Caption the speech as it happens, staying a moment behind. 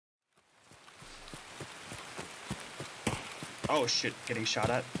Oh shit, getting shot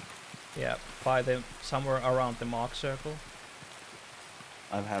at. Yeah, by the somewhere around the mark circle.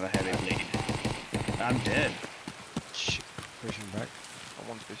 I have a heavy bleed. I'm dead. Shit. Pushing back. I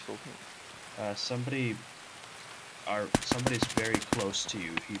want pistol team. Somebody's very close to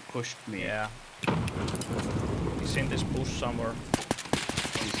you. He pushed me. Yeah. He's in this bush somewhere.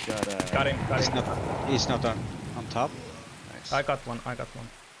 He's got a. Got him. He's not on top. Nice. I got one. Gotta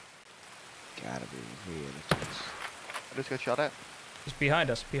be really close. I just got shot at. He's behind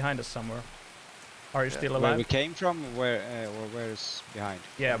us somewhere. Are you still Where alive? we came from, or where is behind?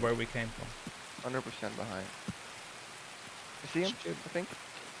 Yeah, where we came from. 100% behind. You see him? Shit. I think.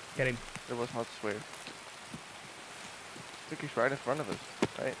 Get him. It was not swear. I think he's right in front of us,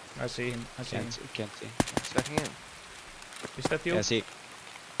 right? I see him. Can't see. Is that him? Is that you? Yeah, see.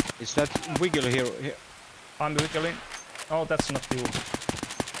 Is that wiggle here? I'm wiggling. Oh, that's not you.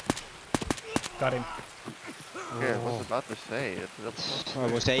 Got him. Yeah, I was about to say it. I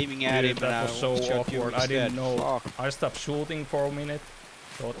was aiming at Dude, him that and was I so shot you awkward. I didn't instead. know. Fuck. I stopped shooting for a minute.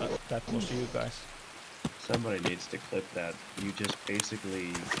 Thought that was you guys. Somebody needs to clip that. You just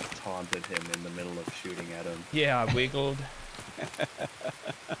basically taunted him in the middle of shooting at him. Yeah, I wiggled.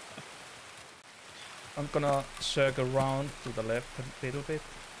 I'm gonna circle around to the left a little bit.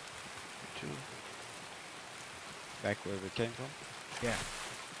 Back where we came from. Yeah.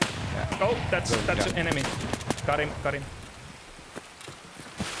 Oh, that's an enemy. Got him.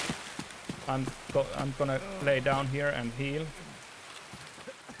 I'm gonna lay down here and heal.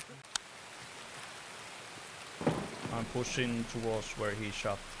 I'm pushing towards where he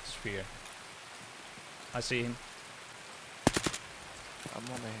shot the sphere. I see him. I'm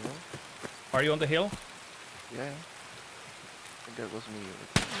on the hill. Are you on the hill? Yeah. I think that was me.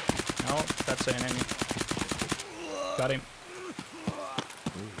 No, that's an enemy. Got him.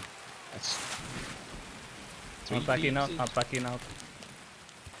 That's I'm backing out.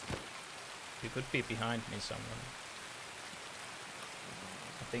 You could be behind me somewhere.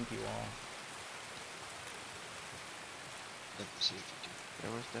 I think you are. Let's see if we can.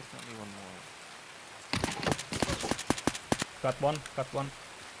 There was definitely one more. Got one.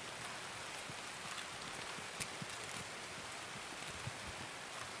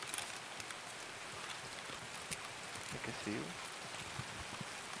 I can see you.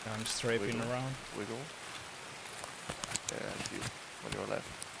 I'm strafing around. Wiggle. Yeah, I see you. On your left.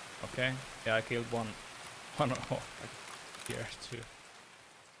 Okay. Yeah, I killed one. One here too.